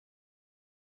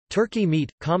Turkey meat,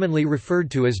 commonly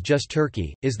referred to as just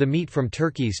turkey, is the meat from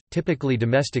turkeys, typically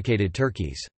domesticated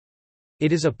turkeys.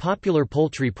 It is a popular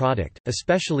poultry product,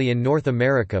 especially in North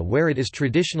America where it is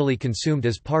traditionally consumed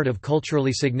as part of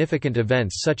culturally significant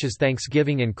events such as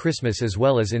Thanksgiving and Christmas as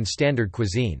well as in standard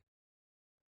cuisine.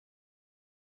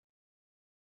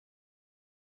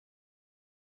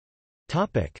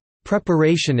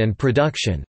 Preparation and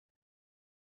production.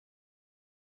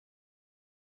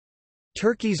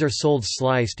 Turkeys are sold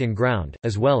sliced and ground,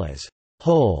 as well as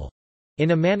whole,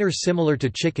 in a manner similar to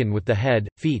chicken with the head,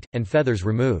 feet, and feathers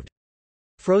removed.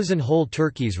 Frozen whole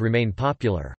turkeys remain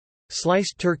popular.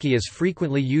 Sliced turkey is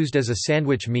frequently used as a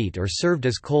sandwich meat or served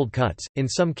as cold cuts. In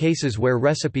some cases where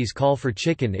recipes call for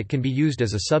chicken, it can be used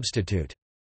as a substitute.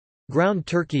 Ground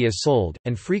turkey is sold,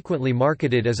 and frequently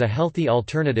marketed as a healthy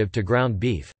alternative to ground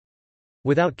beef.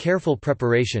 Without careful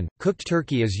preparation, cooked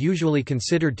turkey is usually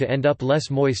considered to end up less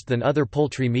moist than other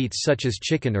poultry meats such as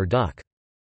chicken or duck.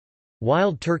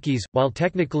 Wild turkeys, while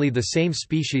technically the same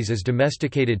species as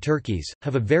domesticated turkeys,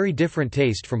 have a very different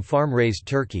taste from farm-raised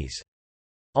turkeys.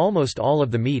 Almost all of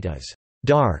the meat is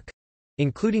dark,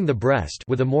 including the breast,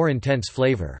 with a more intense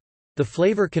flavor. The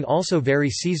flavor can also vary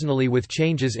seasonally with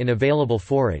changes in available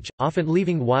forage, often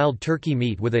leaving wild turkey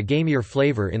meat with a gamier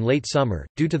flavor in late summer,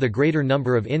 due to the greater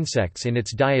number of insects in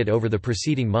its diet over the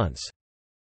preceding months.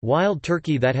 Wild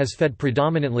turkey that has fed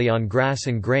predominantly on grass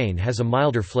and grain has a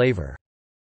milder flavor.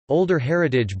 Older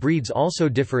heritage breeds also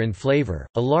differ in flavor.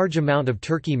 A large amount of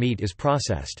turkey meat is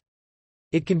processed.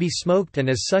 It can be smoked and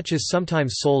as such is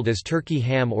sometimes sold as turkey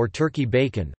ham or turkey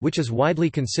bacon, which is widely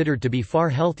considered to be far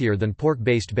healthier than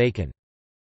pork-based bacon.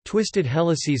 Twisted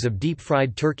helices of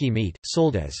deep-fried turkey meat,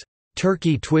 sold as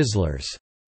turkey Twizzlers,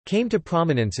 came to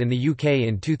prominence in the UK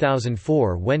in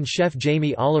 2004 when chef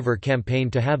Jamie Oliver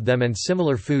campaigned to have them and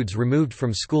similar foods removed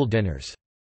from school dinners.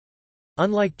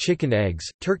 Unlike chicken eggs,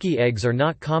 turkey eggs are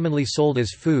not commonly sold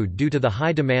as food due to the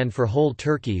high demand for whole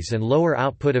turkeys and lower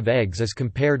output of eggs as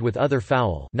compared with other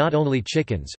fowl, not only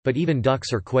chickens, but even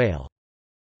ducks or quail.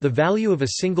 The value of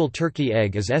a single turkey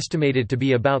egg is estimated to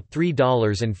be about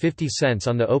 $3.50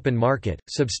 on the open market,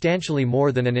 substantially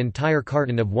more than an entire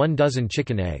carton of 1 dozen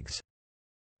chicken eggs.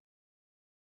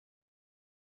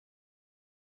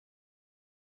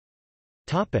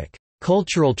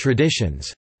 Cultural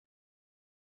traditions.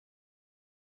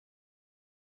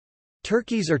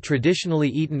 Turkeys are traditionally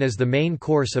eaten as the main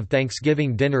course of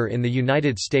Thanksgiving dinner in the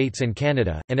United States and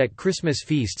Canada, and at Christmas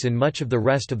feasts in much of the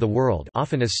rest of the world,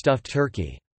 often as stuffed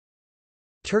turkey.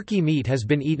 Turkey meat has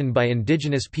been eaten by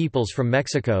indigenous peoples from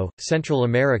Mexico, Central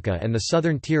America and the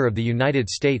southern tier of the United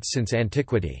States since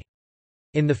antiquity.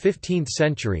 In the 15th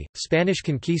century, Spanish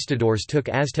conquistadors took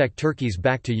Aztec turkeys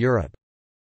back to Europe.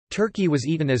 Turkey was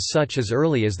eaten as such as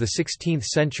early as the 16th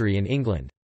century in England.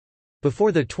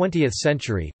 Before the 20th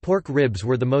century, pork ribs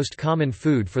were the most common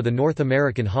food for the North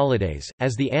American holidays,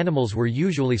 as the animals were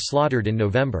usually slaughtered in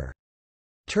November.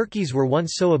 Turkeys were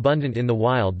once so abundant in the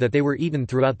wild that they were eaten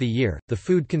throughout the year, the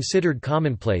food considered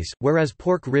commonplace, whereas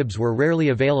pork ribs were rarely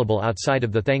available outside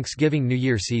of the Thanksgiving-New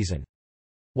Year season.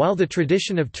 While the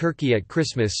tradition of turkey at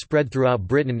Christmas spread throughout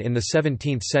Britain in the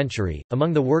 17th century,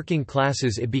 among the working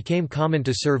classes it became common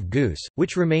to serve goose,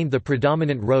 which remained the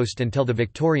predominant roast until the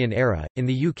Victorian era. In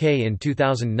the UK in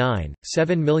 2009,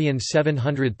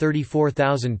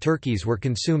 7,734,000 turkeys were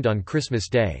consumed on Christmas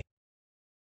Day.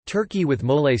 Turkey with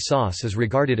mole sauce is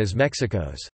regarded as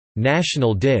Mexico's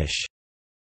national dish.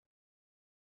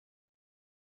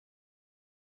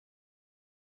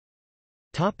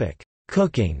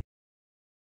 Cooking.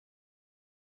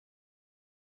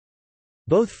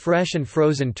 Both fresh and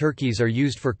frozen turkeys are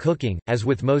used for cooking. As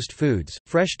with most foods,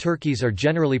 fresh turkeys are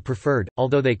generally preferred,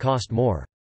 although they cost more.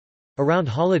 Around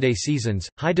holiday seasons,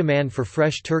 high demand for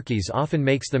fresh turkeys often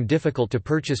makes them difficult to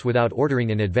purchase without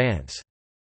ordering in advance.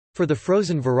 For the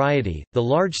frozen variety, the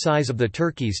large size of the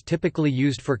turkeys typically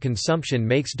used for consumption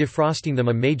makes defrosting them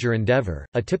a major endeavor.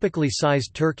 A typically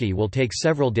sized turkey will take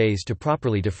several days to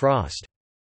properly defrost.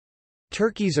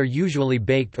 Turkeys are usually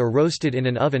baked or roasted in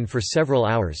an oven for several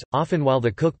hours, often while the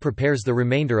cook prepares the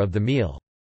remainder of the meal.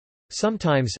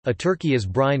 Sometimes, a turkey is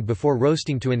brined before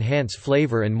roasting to enhance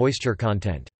flavor and moisture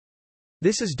content.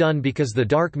 This is done because the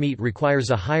dark meat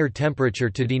requires a higher temperature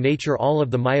to denature all of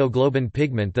the myoglobin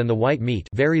pigment than the white meat,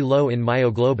 very low in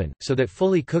myoglobin, so that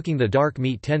fully cooking the dark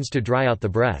meat tends to dry out the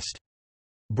breast.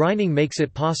 Brining makes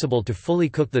it possible to fully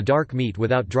cook the dark meat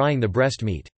without drying the breast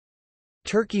meat.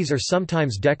 Turkeys are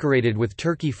sometimes decorated with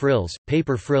turkey frills,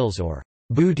 paper frills or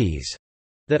booties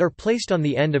that are placed on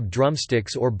the end of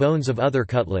drumsticks or bones of other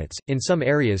cutlets. In some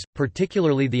areas,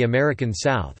 particularly the American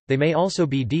South, they may also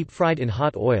be deep-fried in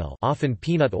hot oil, often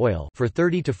peanut oil, for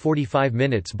 30 to 45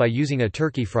 minutes by using a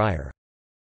turkey fryer.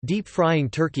 Deep frying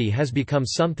turkey has become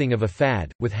something of a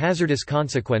fad, with hazardous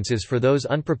consequences for those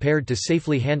unprepared to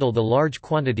safely handle the large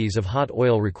quantities of hot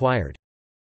oil required.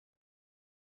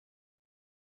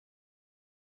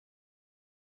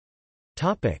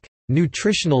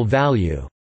 Nutritional value.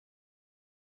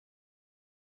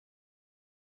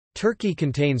 Turkey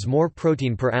contains more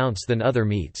protein per ounce than other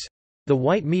meats. The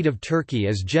white meat of turkey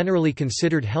is generally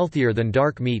considered healthier than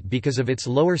dark meat because of its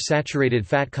lower saturated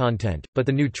fat content, but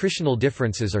the nutritional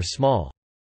differences are small.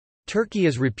 Turkey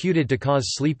is reputed to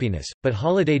cause sleepiness, but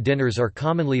holiday dinners are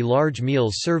commonly large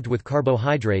meals served with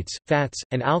carbohydrates, fats,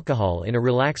 and alcohol in a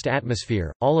relaxed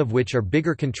atmosphere, all of which are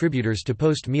bigger contributors to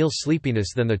post-meal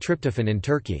sleepiness than the tryptophan in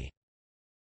turkey.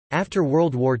 After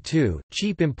World War II,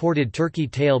 cheap imported turkey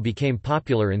tail became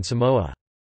popular in Samoa.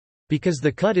 Because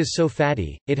the cut is so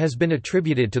fatty, it has been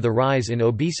attributed to the rise in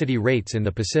obesity rates in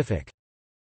the Pacific.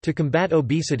 To combat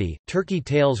obesity, turkey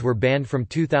tails were banned from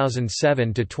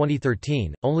 2007 to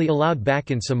 2013, only allowed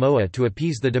back in Samoa to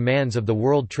appease the demands of the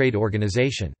World Trade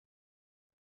Organization.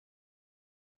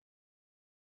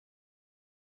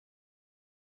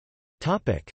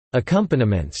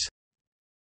 Accompaniments.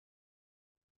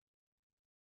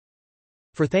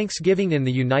 For Thanksgiving in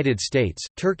the United States,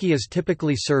 turkey is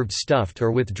typically served stuffed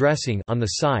or with dressing on the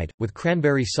side, with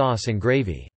cranberry sauce and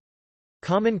gravy.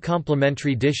 Common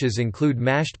complementary dishes include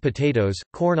mashed potatoes,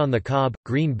 corn on the cob,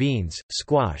 green beans,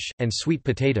 squash, and sweet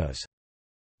potatoes.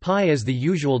 Pie is the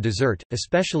usual dessert,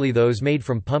 especially those made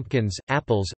from pumpkins,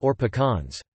 apples, or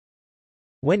pecans.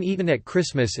 When eaten at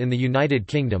Christmas in the United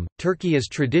Kingdom, turkey is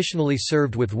traditionally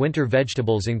served with winter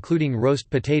vegetables including roast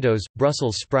potatoes,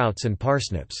 Brussels sprouts and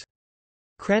parsnips.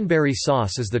 Cranberry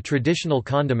sauce is the traditional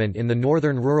condiment in the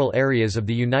northern rural areas of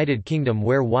the United Kingdom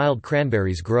where wild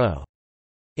cranberries grow.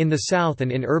 In the South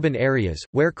and in urban areas,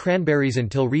 where cranberries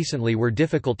until recently were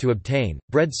difficult to obtain,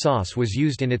 bread sauce was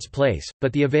used in its place,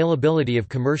 but the availability of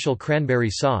commercial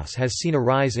cranberry sauce has seen a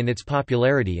rise in its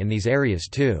popularity in these areas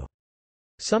too.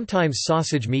 Sometimes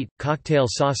sausage meat, cocktail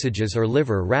sausages or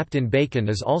liver wrapped in bacon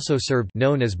is also served,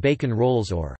 known as bacon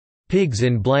rolls or pigs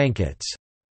in blankets.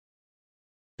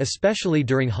 Especially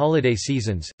during holiday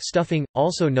seasons, stuffing,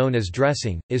 also known as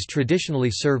dressing, is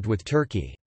traditionally served with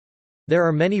turkey. There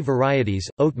are many varieties: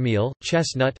 oatmeal,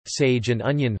 chestnut, sage and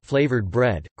onion flavored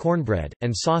bread, cornbread,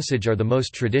 and sausage are the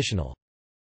most traditional.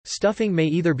 Stuffing may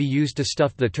either be used to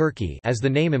stuff the turkey, as the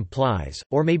name implies,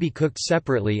 or may be cooked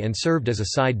separately and served as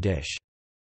a side dish.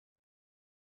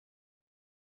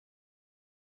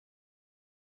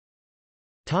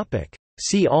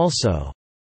 See also: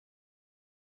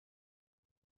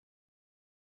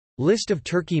 List of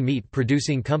turkey meat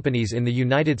producing companies in the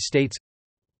United States.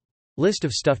 List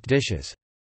of stuffed dishes.